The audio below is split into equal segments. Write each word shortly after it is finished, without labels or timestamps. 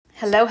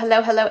Hello,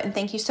 hello, hello, and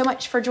thank you so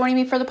much for joining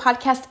me for the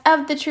podcast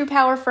of The True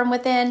Power from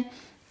Within.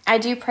 I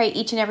do pray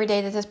each and every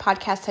day that this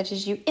podcast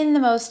touches you in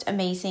the most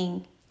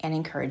amazing and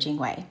encouraging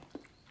way.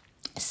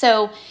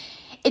 So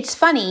it's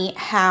funny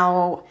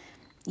how,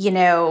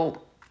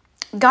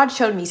 God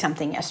showed me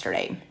something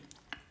yesterday.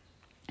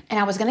 And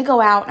I was going to go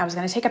out and I was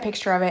going to take a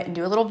picture of it and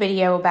do a little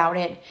video about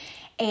it.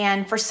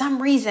 And for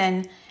some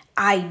reason,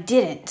 I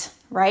didn't,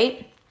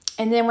 right?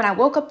 And then when I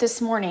woke up this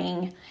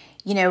morning,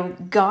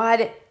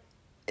 God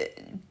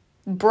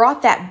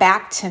brought that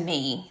back to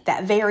me,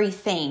 that very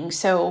thing.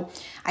 So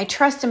I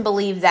trust and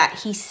believe that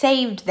He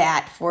saved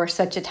that for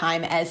such a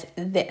time as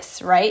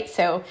this, right?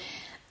 So,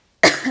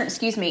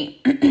 excuse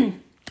me,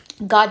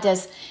 God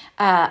does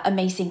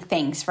amazing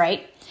things,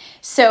 right?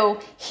 So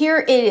here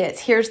it is.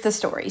 Here's the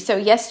story. So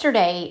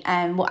yesterday,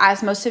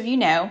 as most of you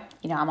know,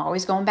 I'm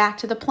always going back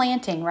to the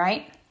planting,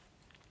 right?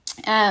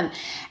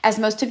 As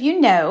most of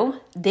you know,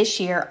 this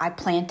year I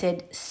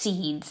planted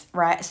seeds,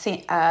 right?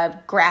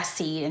 Grass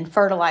seed and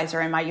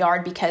fertilizer in my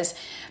yard because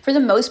for the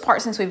most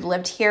part, since we've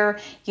lived here,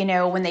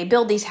 when they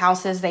build these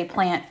houses, they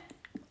plant,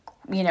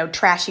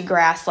 trashy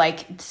grass,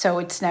 so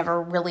it's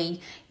never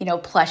really,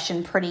 plush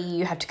and pretty.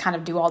 You have to kind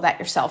of do all that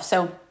yourself.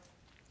 So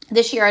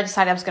this year I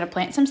decided I was going to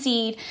plant some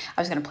seed.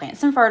 I was going to plant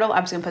some I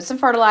was going to put some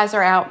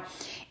fertilizer out,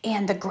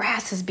 and the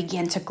grass has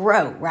begun to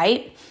grow,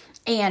 right?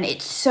 And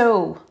it's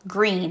so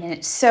green and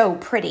it's so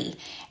pretty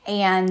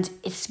and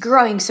it's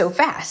growing so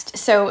fast.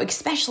 So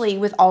especially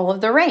with all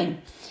of the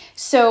rain.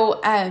 So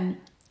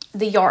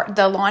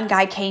the lawn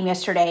guy came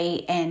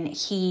yesterday and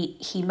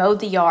he mowed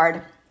the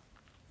yard.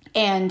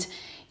 And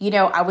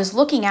I was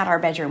looking out our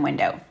bedroom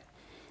window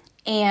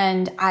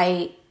and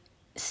I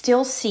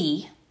still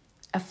see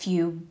a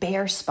few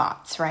bare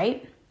spots,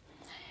 right?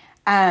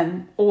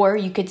 Or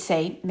you could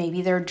say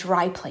maybe they're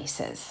dry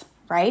places,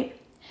 right?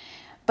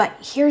 But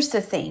here's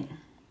the thing.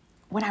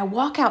 When I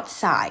walk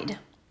outside,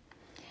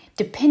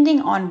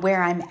 depending on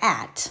where I'm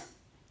at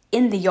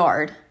in the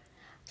yard,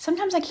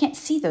 sometimes I can't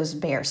see those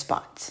bare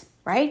spots,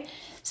 right?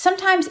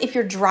 Sometimes if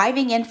you're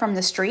driving in from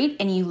the street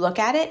and you look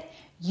at it,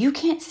 you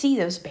can't see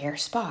those bare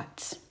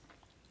spots.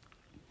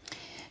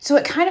 So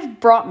it kind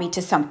of brought me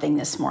to something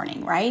this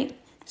morning, right?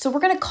 So we're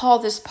going to call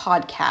this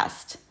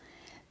podcast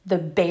The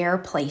Bare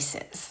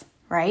Places,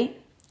 right?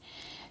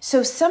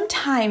 So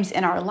sometimes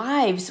in our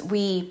lives,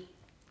 we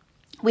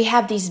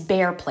have these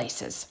bare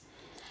places.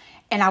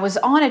 And I was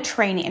on a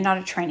training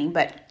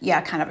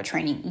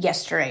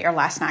yesterday or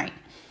last night.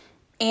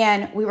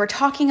 And we were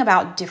talking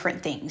about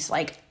different things,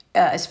 like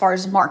as far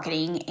as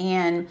marketing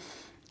and,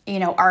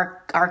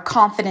 our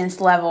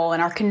confidence level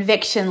and our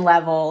conviction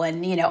level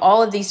and,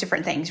 all of these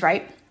different things,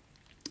 right?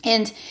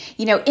 And,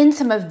 in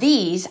some of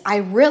these, I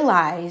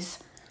realize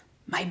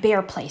my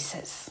bare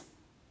places,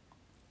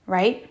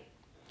 right?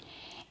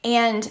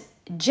 And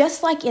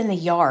just like in the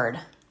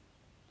yard,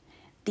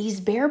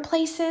 these bare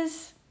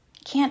places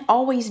can't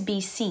always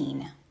be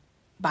seen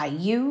by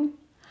you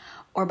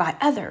or by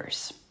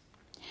others.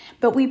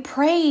 But we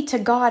pray to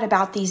God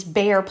about these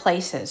bare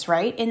places,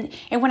 right? And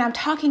when I'm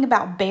talking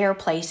about bare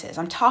places,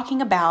 I'm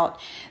talking about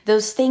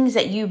those things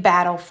that you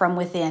battle from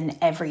within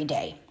every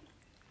day.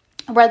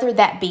 Whether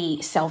that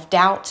be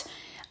self-doubt,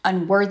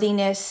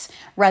 unworthiness,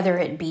 whether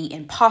it be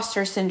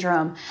imposter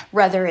syndrome,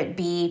 whether it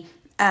be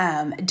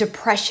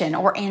depression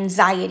or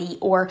anxiety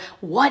or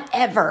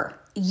whatever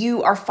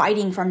you are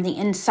fighting from the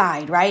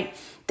inside, right?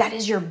 That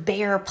is your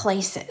bare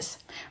places,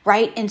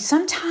 right? And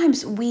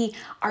sometimes we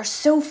are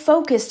so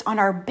focused on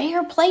our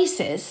bare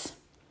places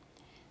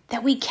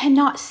that we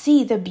cannot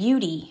see the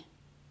beauty,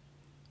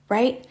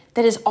 right?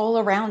 That is all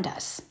around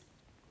us.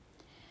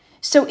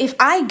 So if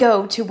I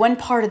go to one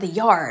part of the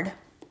yard,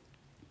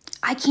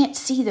 I can't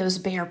see those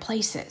bare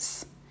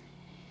places.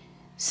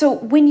 So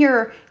when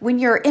you're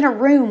in a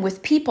room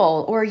with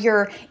people or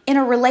you're in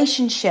a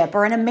relationship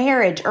or in a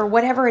marriage or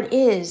whatever it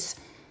is,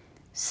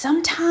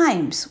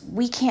 sometimes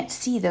we can't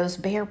see those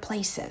bare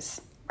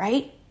places,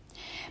 right?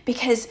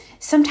 Because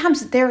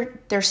sometimes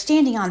they're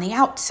standing on the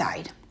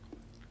outside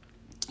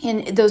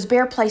and those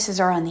bare places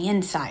are on the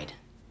inside.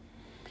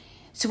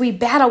 So we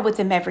battle with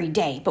them every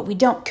day, but we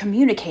don't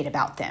communicate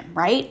about them,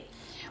 right?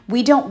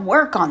 We don't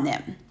work on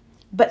them.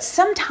 But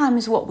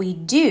sometimes what we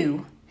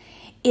do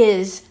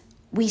is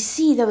we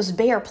see those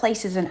bare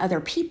places in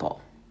other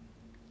people,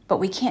 but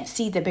we can't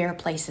see the bare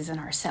places in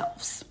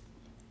ourselves.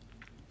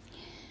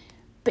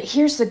 But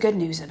here's the good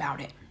news about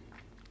it.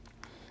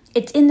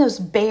 It's in those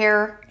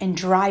bare and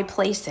dry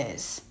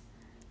places,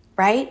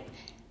 right?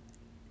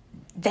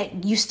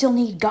 That you still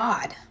need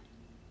God,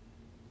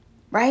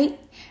 right?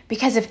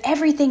 Because if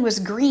everything was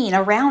green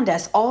around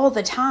us all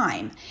the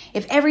time,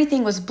 if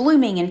everything was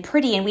blooming and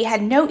pretty and we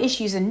had no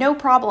issues and no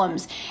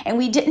problems and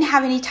we didn't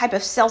have any type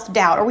of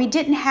self-doubt or we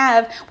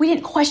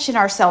didn't question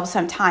ourselves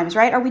sometimes,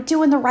 right? Are we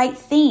doing the right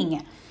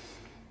thing?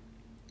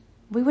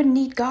 We wouldn't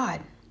need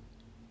God.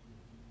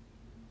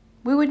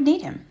 We wouldn't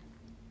need Him,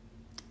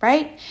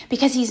 right?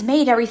 Because He's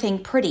made everything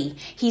pretty.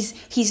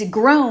 He's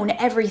grown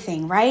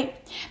everything, right?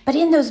 But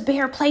in those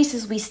bare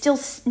places, we still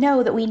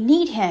know that we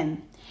need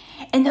Him.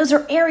 And those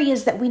are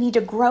areas that we need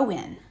to grow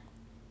in.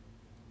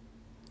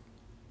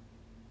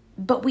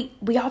 But we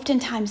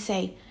oftentimes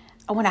say,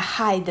 I want to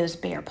hide those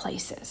bare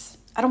places.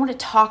 I don't want to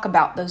talk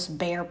about those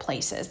bare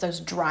places, those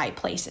dry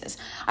places.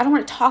 I don't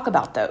want to talk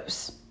about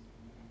those.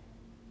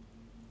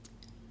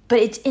 But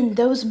it's in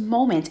those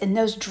moments, in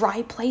those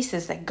dry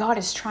places, that God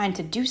is trying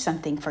to do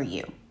something for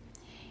you.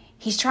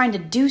 He's trying to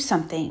do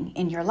something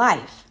in your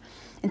life.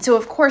 And so,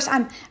 of course,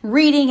 I'm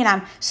reading and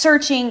I'm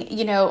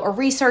searching, or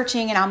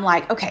researching, and I'm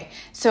like, okay,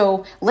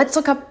 so let's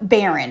look up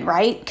barren,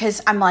 right?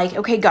 Because I'm like,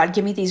 okay, God,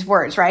 give me these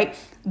words, right?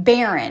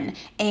 Barren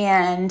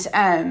and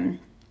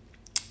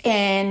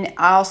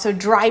also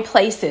dry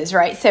places,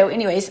 right? So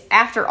anyways,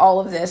 after all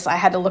of this, I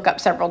had to look up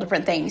several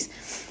different things.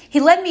 He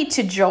led me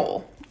to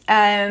Joel.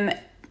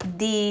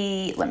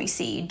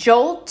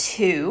 Joel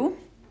 2,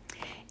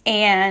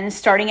 and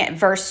starting at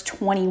verse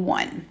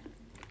 21.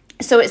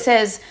 So it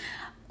says,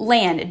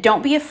 land,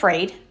 don't be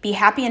afraid. Be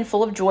happy and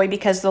full of joy,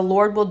 because the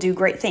Lord will do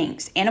great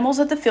things. Animals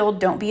of the field,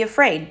 don't be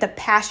afraid. The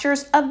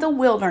pastures of the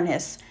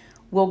wilderness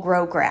will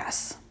grow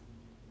grass.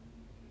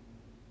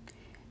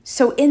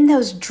 So in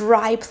those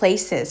dry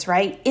places,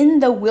 right?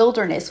 In the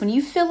wilderness, when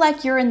you feel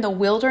like you're in the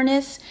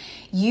wilderness,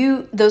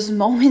 those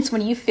moments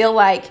when you feel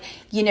like,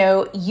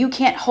 you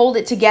can't hold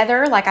it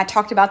together, like I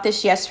talked about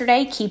this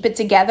yesterday, keep it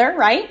together,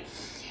 right?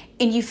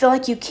 And you feel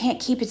like you can't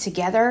keep it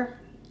together.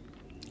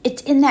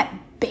 It's in that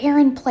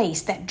barren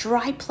place, that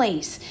dry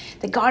place,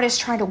 that God is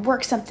trying to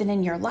work something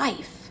in your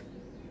life.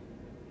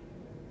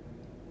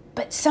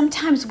 But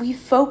sometimes we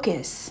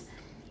focus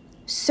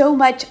so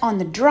much on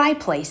the dry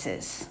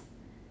places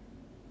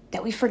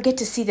that we forget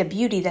to see the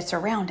beauty that's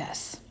around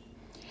us.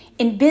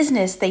 In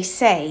business, they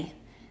say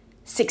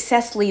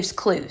success leaves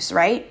clues,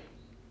 right?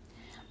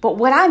 But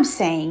what I'm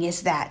saying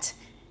is that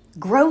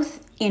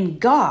growth in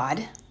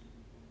God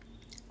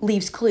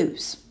leaves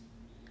clues.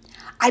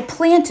 I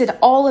planted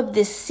all of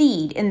this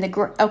seed in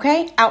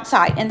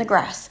outside in the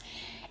grass,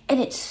 and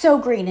it's so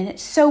green and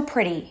it's so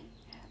pretty,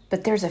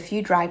 but there's a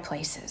few dry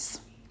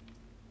places,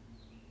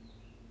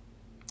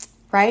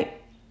 right?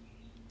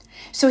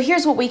 So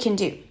here's what we can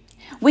do.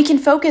 We can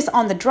focus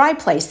on the dry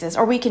places,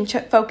 or we can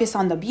focus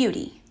on the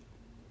beauty.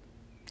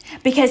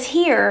 Because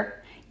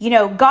here,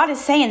 God is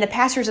saying the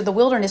pastures of the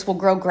wilderness will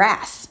grow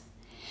grass.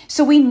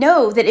 So we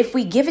know that if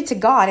we give it to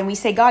God and we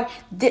say, God,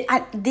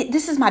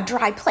 this is my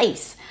dry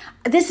place.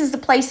 This is the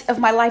place of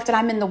my life that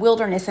I'm in the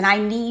wilderness, and I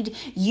need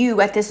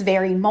you at this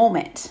very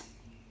moment.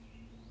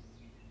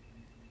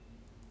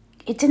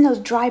 It's in those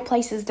dry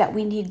places that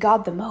we need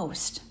God the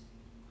most.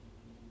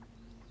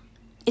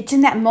 It's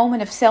in that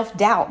moment of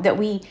self-doubt that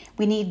we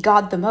need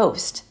God the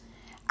most.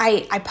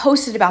 I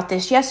posted about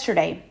this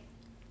yesterday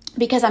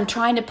because I'm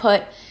trying to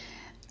put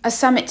a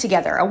summit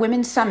together, a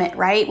women's summit,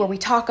 right? Where we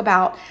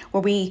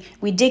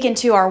dig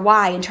into our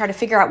why and try to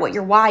figure out what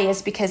your why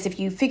is, because if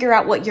you figure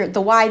out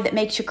the why that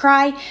makes you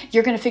cry,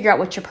 you're going to figure out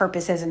what your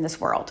purpose is in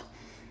this world.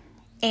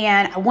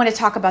 And I want to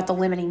talk about the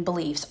limiting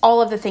beliefs,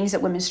 all of the things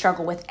that women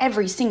struggle with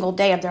every single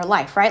day of their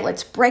life, right?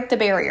 Let's break the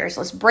barriers.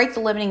 Let's break the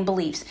limiting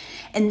beliefs.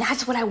 And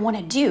that's what I want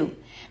to do.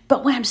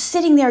 But when I'm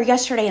sitting there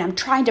yesterday and I'm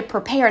trying to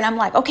prepare and I'm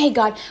like, okay,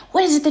 God,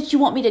 what is it that you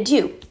want me to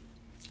do?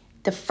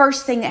 The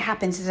first thing that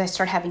happens is I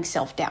start having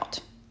self-doubt.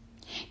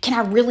 Can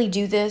I really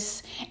do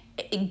this?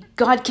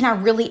 God, can I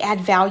really add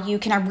value?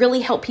 Can I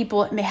really help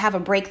people may have a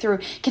breakthrough?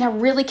 Can I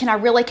really?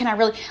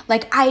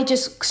 Like, I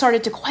just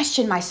started to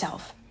question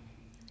myself.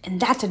 And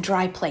that's a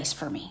dry place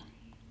for me.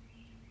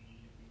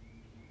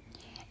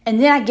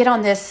 And then I get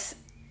on this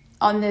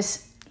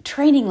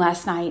training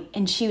last night,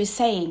 and she was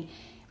saying,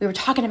 we were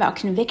talking about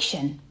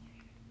conviction.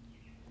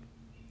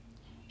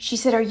 She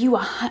said, are you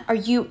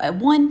a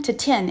 1 to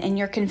 10 in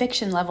your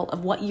conviction level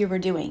of what you were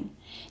doing?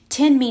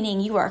 10 meaning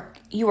you are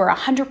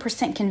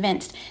 100%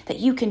 convinced that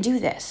you can do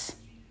this.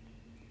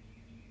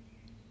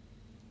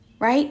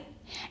 Right?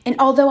 And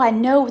although I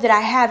know that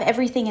I have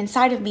everything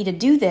inside of me to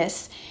do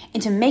this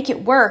and to make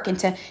it work and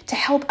to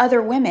help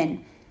other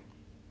women,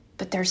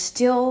 but there's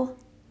still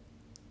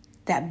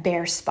that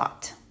bare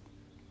spot.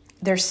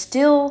 There's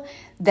still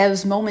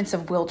those moments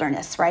of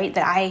wilderness, right?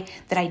 That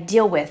I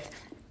deal with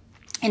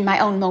in my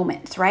own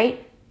moments,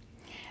 right?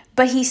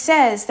 But he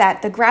says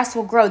that the grass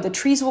will grow, the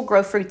trees will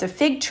grow fruit, the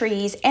fig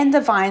trees and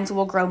the vines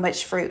will grow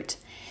much fruit.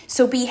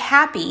 So be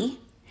happy,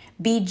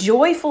 be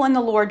joyful in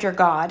the Lord your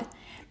God,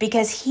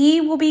 because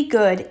he will be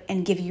good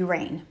and give you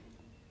rain.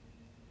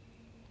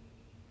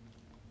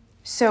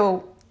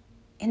 So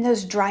in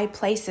those dry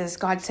places,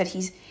 God said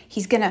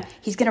he's gonna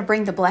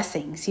bring the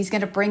blessings. He's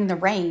gonna bring the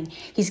rain.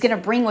 He's gonna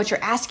bring what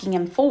you're asking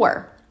him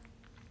for.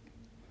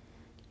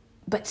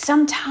 But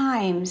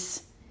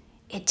sometimes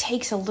it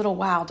takes a little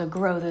while to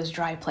grow those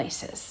dry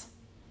places.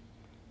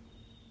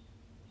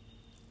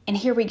 And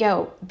here we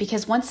go,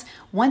 because once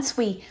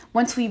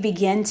we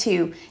begin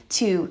to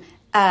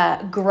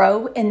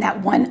grow in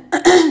that one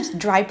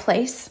dry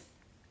place,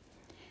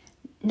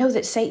 know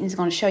that Satan's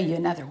going to show you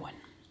another one,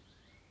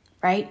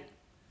 right?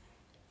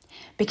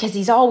 Because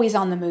he's always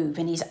on the move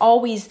and he's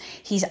always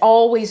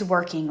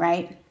working,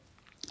 right?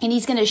 And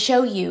he's going to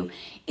show you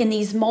in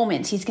these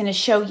moments, he's going to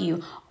show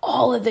you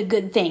all of the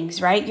good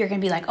things, right? You're going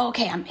to be like,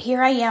 okay,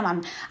 here I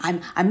am.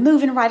 I'm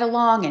moving right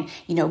along,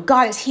 and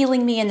God is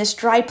healing me in this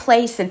dry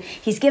place, and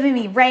he's giving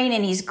me rain,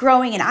 and he's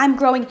growing, and I'm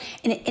growing,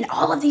 and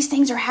all of these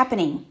things are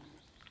happening.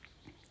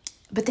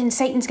 But then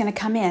Satan's going to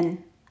come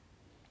in,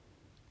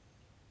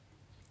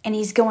 and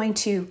he's going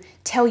to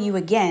tell you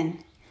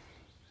again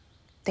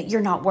that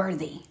you're not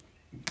worthy,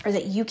 or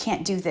that you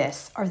can't do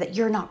this, or that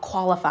you're not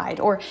qualified,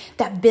 or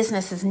that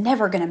business is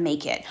never going to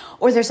make it,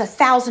 or there's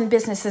 1,000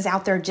 businesses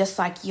out there just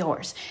like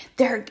yours.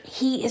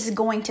 He is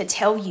going to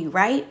tell you,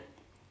 right?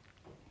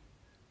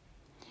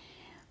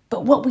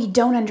 But what we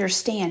don't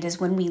understand is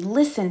when we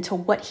listen to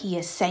what he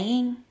is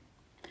saying,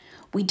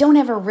 we don't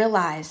ever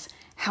realize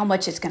how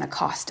much it's going to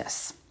cost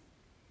us,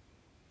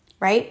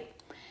 right?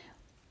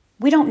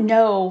 We don't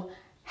know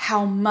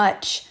how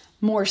much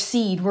more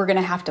seed we're going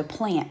to have to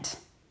plant,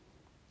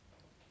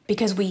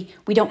 because we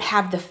don't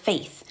have the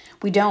faith.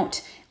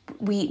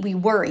 We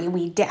worry, and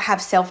we have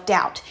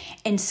self-doubt.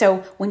 And so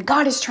when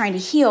God is trying to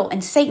heal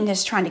and Satan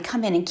is trying to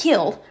come in and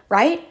kill,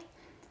 right?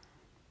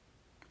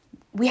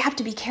 We have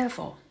to be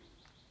careful,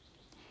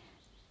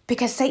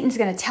 because Satan's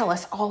going to tell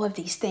us all of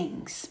these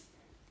things.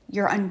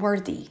 You're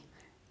unworthy.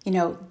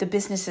 The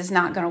business is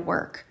not going to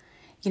work.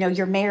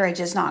 Your marriage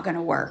is not going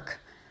to work.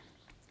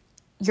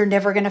 You're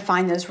never going to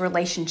find those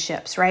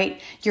relationships,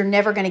 right? You're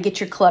never going to get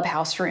your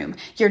clubhouse room.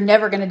 You're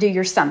never going to do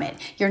your summit.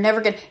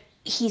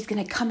 He's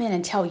going to come in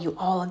and tell you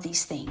all of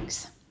these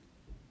things.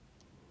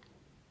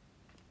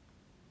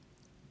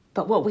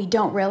 But what we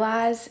don't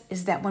realize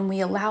is that when we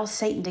allow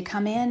Satan to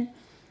come in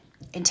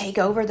and take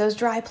over those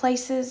dry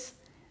places,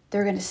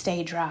 they're going to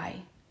stay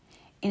dry.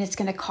 And it's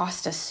going to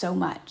cost us so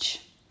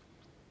much.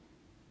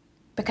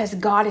 Because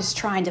God is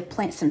trying to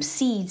plant some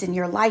seeds in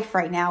your life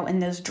right now in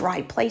those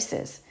dry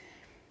places,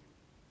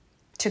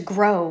 to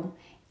grow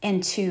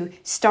and to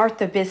start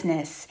the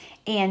business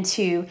and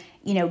to,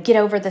 get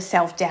over the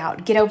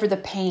self-doubt, get over the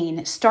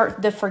pain,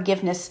 start the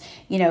forgiveness,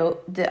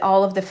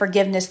 all of the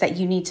forgiveness that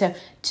you need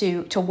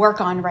to work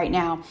on right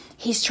now.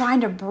 He's trying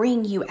to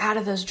bring you out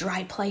of those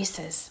dry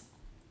places.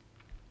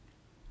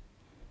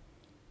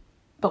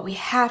 But we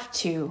have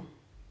to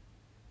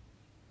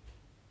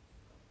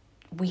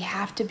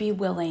be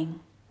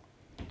willing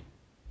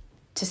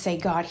to say,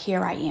 God,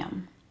 here I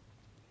am.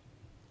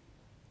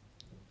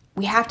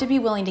 We have to be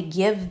willing to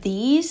give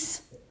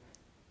these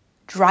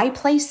dry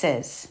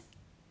places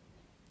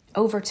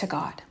over to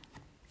God.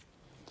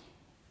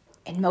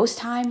 And most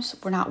times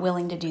we're not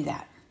willing to do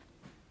that,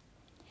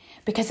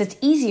 because it's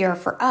easier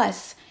for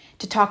us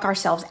to talk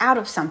ourselves out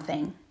of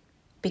something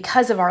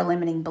because of our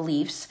limiting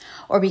beliefs,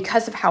 or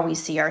because of how we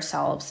see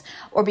ourselves,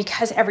 or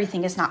because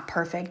everything is not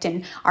perfect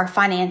and our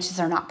finances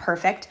are not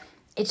perfect.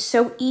 It's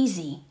so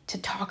easy to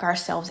talk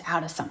ourselves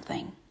out of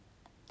something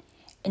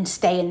and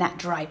stay in that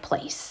dry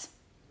place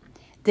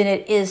than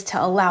it is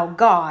to allow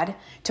God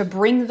to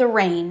bring the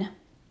rain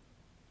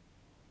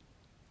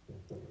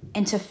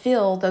and to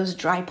fill those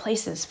dry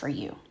places for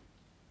you.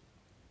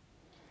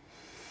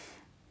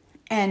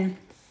 And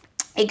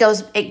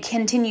it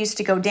continues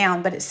to go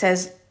down, but it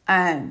says,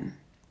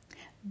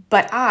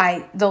 but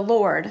I, the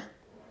Lord,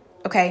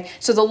 okay,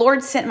 so the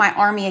Lord sent my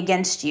army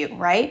against you,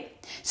 right?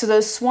 So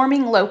those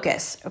swarming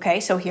locusts, okay,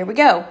 so here we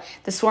go.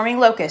 The swarming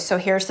locusts, so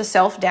here's the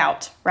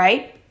self-doubt,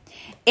 right?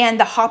 And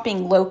the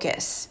hopping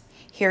locusts.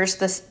 Here's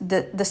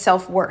the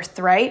self-worth,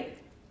 right?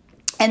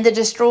 And the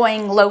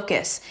destroying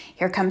locust,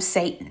 here comes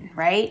Satan,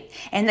 right?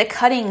 And the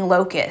cutting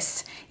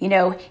locust,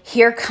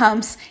 here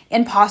comes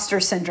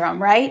imposter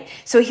syndrome, right?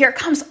 So here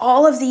comes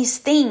all of these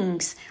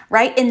things,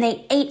 right? And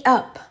they ate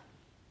up.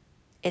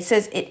 It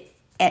says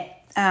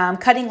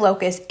cutting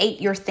locust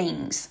ate your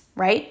things,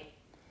 right?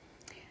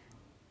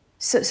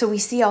 So we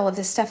see all of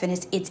this stuff, and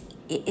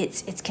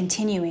it's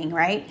continuing,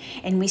 right?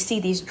 And we see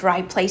these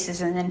dry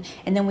places, and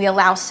then we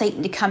allow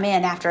Satan to come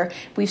in after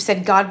we've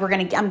said, God,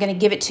 I'm gonna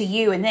give it to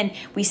you, and then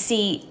we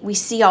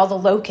see all the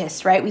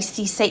locusts, right? We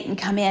see Satan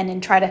come in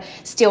and try to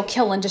steal,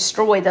 kill, and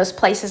destroy those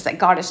places that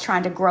God is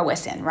trying to grow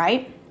us in,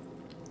 right?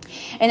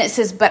 And it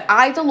says, but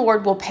I, the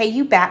Lord, will pay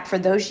you back for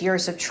those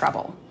years of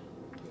trouble.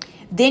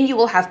 Then you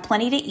will have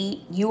plenty to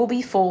eat. You will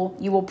be full.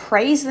 You will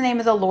praise the name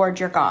of the Lord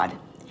your God.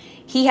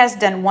 He has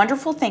done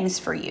wonderful things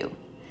for you.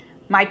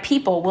 My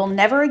people will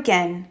never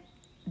again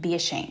be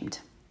ashamed.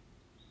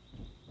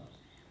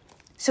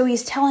 So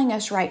he's telling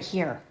us right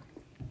here,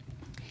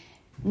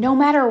 no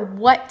matter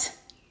what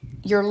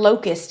your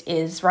locust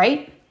is,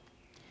 right?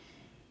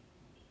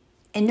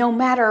 And no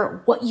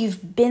matter what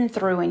you've been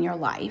through in your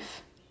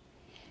life,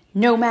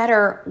 no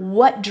matter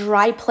what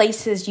dry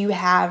places you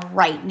have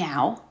right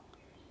now,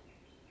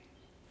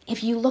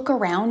 if you look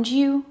around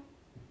you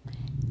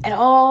at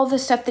all the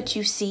stuff that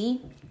you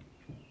see,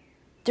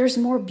 there's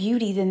more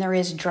beauty than there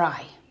is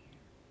dry.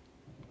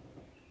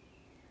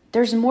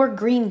 There's more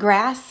green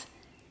grass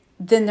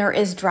than there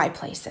is dry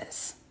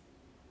places.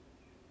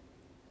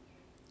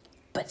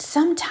 But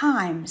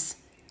sometimes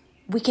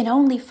we can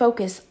only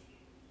focus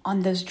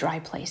on those dry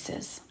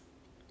places.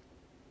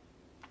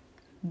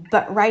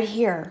 But right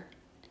here,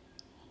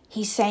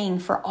 He's saying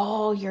for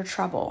all your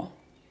trouble,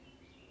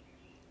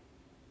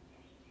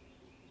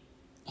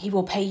 he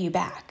will pay you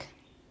back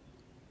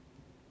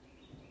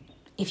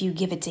if you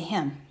give it to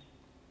him.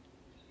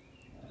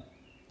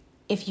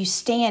 If you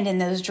stand in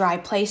those dry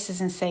places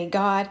and say,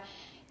 God,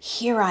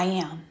 here I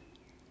am.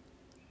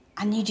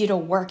 I need you to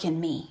work in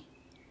me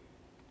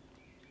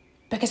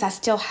because I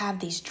still have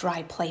these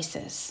dry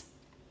places.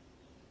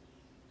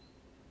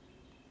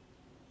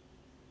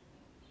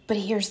 But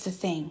here's the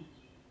thing.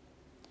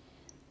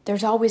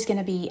 There's always going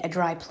to be a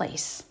dry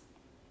place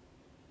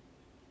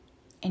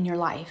in your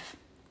life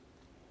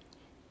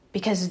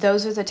because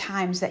those are the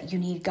times that you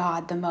need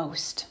God the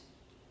most.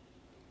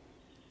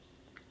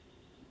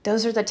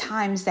 Those are the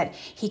times that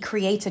he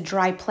creates a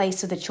dry place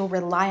so that you'll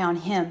rely on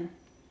him,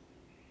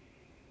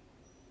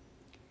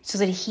 so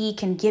that he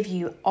can give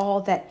you all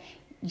that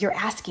you're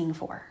asking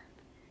for.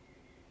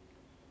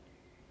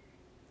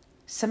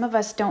 Some of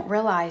us don't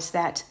realize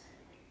that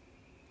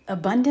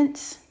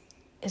abundance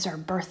is our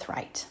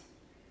birthright.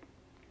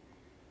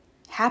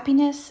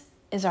 Happiness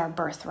is our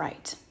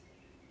birthright.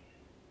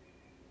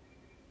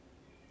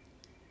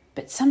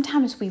 But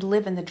sometimes we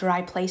live in the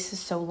dry places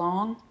so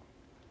long,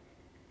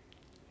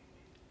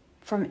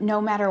 from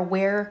no matter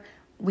where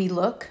we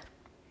look,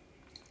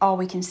 all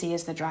we can see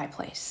is the dry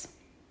place.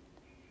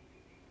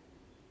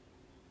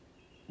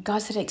 God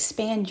said,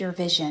 expand your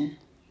vision.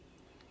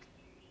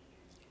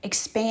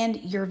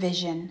 Expand your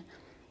vision,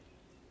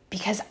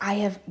 because I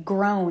have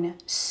grown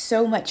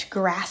so much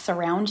grass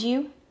around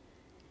you.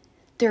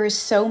 There is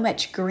so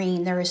much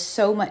green. There is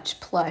so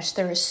much plush.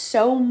 There is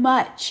so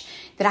much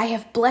that I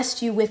have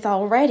blessed you with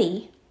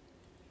already.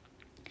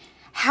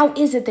 How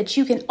is it that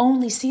you can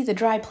only see the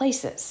dry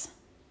places?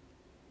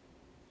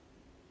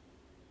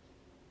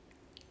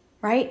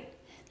 Right?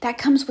 That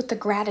comes with the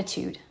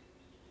gratitude.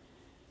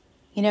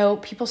 You know,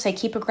 people say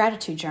keep a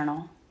gratitude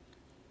journal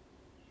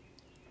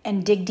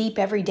and dig deep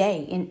every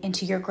day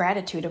into your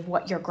gratitude of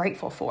what you're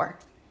grateful for,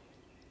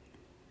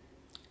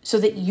 so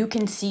that you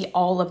can see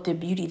all of the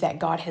beauty that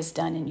God has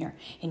done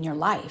in your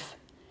life.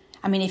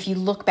 I mean, if you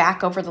look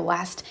back over the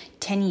last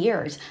 10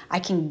 years, I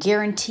can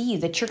guarantee you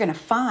that you're going to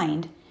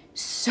find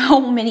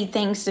so many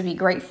things to be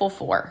grateful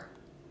for.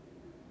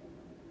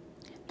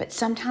 But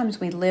sometimes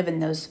we live in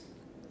those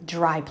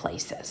dry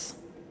places.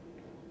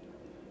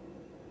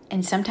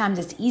 And sometimes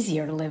it's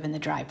easier to live in the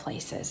dry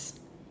places,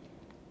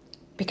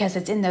 because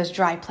it's in those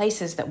dry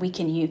places that we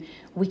can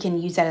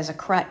use that as a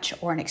crutch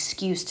or an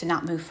excuse to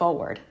not move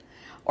forward,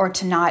 or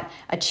to not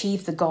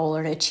achieve the goal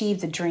or to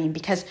achieve the dream,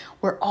 because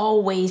we're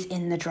always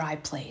in the dry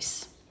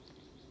place.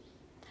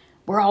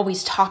 We're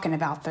always talking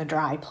about the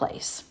dry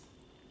place.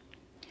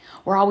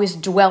 We're always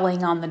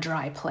dwelling on the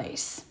dry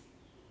place.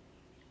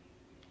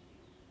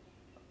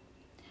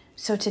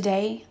 So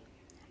today,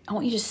 I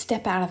want you to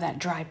step out of that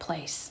dry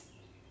place.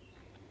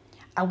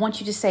 I want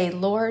you to say,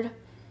 Lord,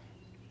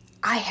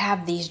 I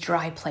have these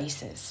dry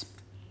places.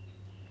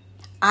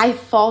 I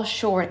fall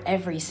short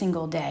every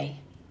single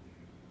day.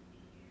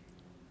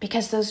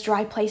 Because those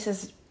dry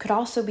places could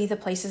also be the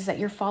places that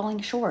you're falling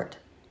short.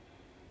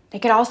 They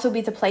could also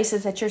be the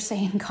places that you're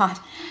saying, God,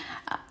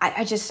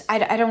 I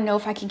don't know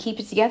if I can keep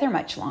it together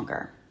much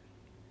longer.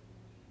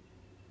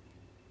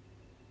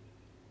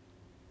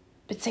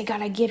 But say,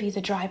 God, I give you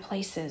the dry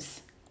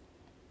places.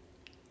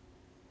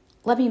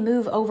 Let me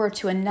move over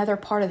to another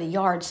part of the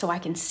yard so I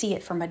can see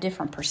it from a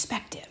different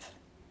perspective.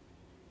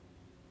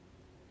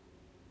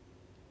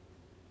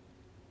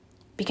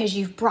 Because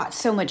you've brought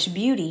so much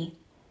beauty,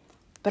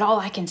 but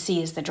all I can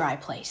see is the dry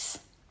place.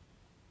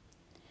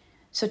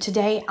 So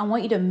today, I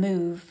want you to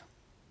move.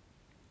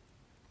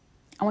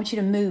 I want you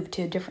to move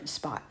to a different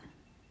spot.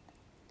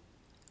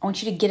 I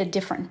want you to get a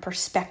different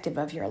perspective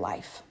of your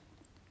life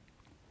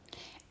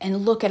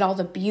and look at all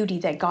the beauty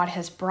that God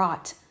has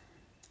brought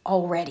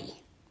already.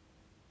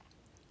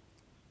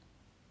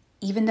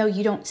 Even though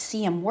you don't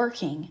see him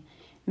working,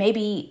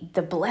 maybe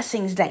the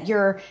blessings that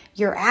you're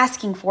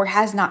asking for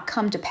has not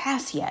come to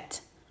pass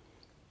yet.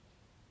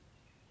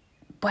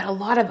 But a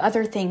lot of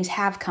other things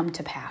have come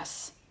to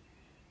pass.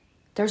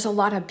 There's a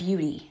lot of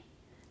beauty.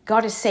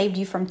 God has saved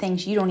you from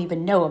things you don't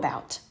even know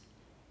about.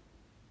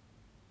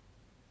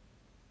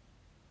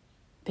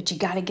 But you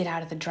got to get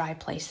out of the dry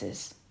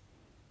places.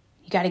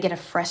 You got to get a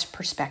fresh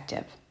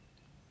perspective.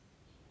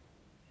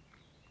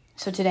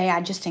 So today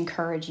I just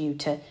encourage you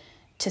to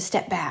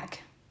step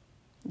back,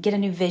 get a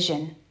new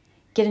vision,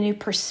 get a new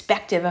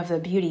perspective of the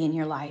beauty in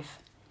your life.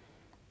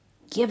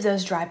 Give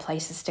those dry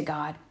places to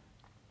God.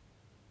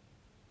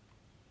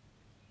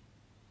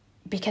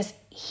 Because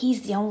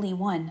he's the only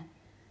one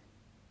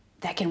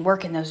that can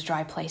work in those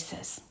dry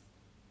places.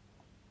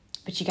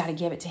 But you got to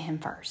give it to him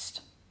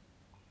first.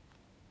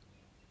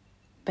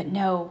 But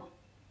know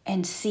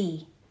and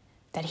see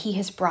that he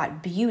has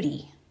brought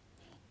beauty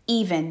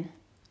even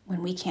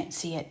when we can't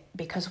see it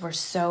because we're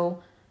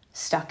so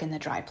stuck in the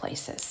dry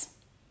places.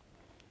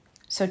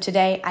 So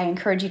today, I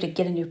encourage you to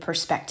get a new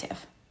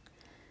perspective.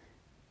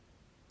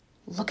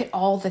 Look at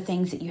all the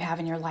things that you have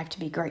in your life to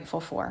be grateful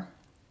for.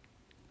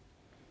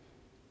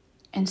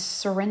 and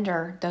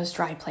surrender those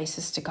dry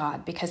places to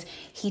God, because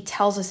he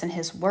tells us in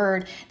his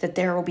word that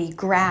there will be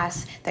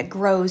grass that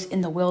grows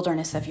in the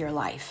wilderness of your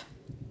life,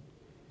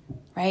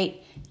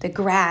 right? The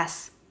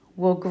grass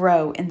will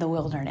grow in the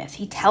wilderness.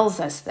 He tells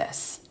us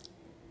this.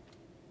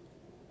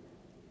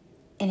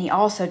 And he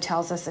also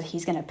tells us that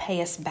he's going to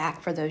pay us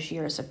back for those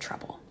years of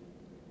trouble.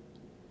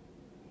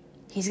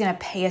 He's going to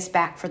pay us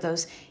back for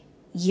those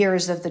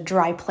years of the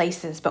dry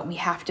places, but we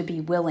have to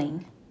be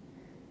willing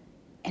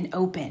and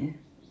open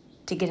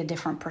to get a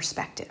different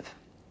perspective,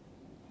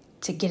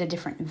 to get a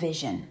different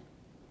vision,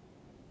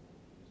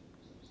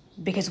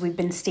 because we've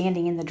been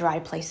standing in the dry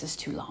places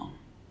too long.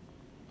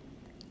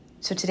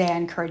 So today I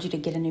encourage you to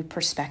get a new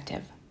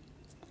perspective.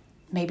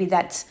 Maybe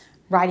that's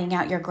writing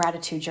out your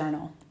gratitude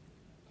journal.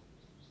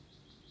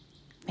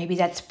 Maybe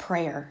that's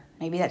prayer.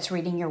 Maybe that's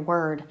reading your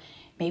word.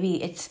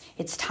 Maybe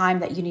it's time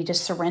that you need to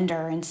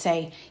surrender and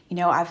say, you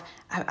know,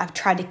 I've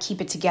tried to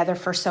keep it together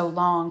for so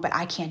long, but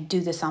I can't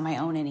do this on my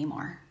own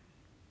anymore.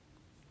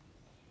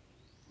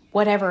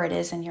 Whatever it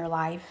is in your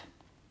life,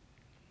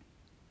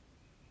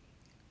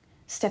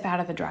 step out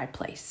of the dry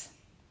place.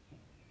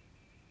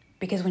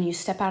 Because when you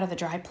step out of the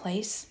dry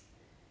place,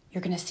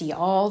 you're going to see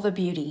all the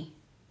beauty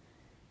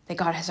that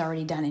God has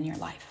already done in your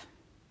life.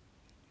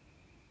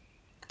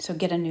 So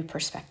get a new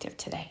perspective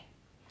today.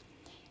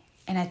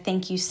 And I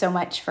thank you so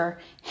much for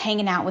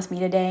hanging out with me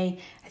today.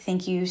 I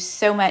thank you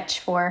so much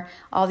for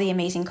all the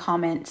amazing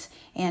comments.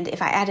 And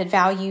if I added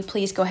value,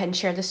 please go ahead and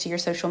share this to your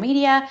social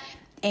media.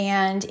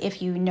 And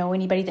if you know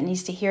anybody that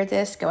needs to hear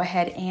this, go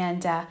ahead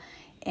and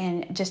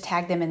just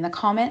tag them in the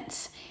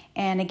comments.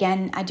 And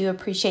again, I do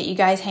appreciate you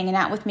guys hanging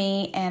out with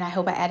me, and I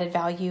hope I added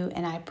value,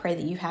 and I pray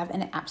that you have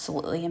an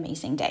absolutely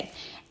amazing day.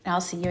 And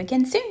I'll see you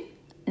again soon.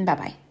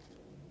 Bye-bye.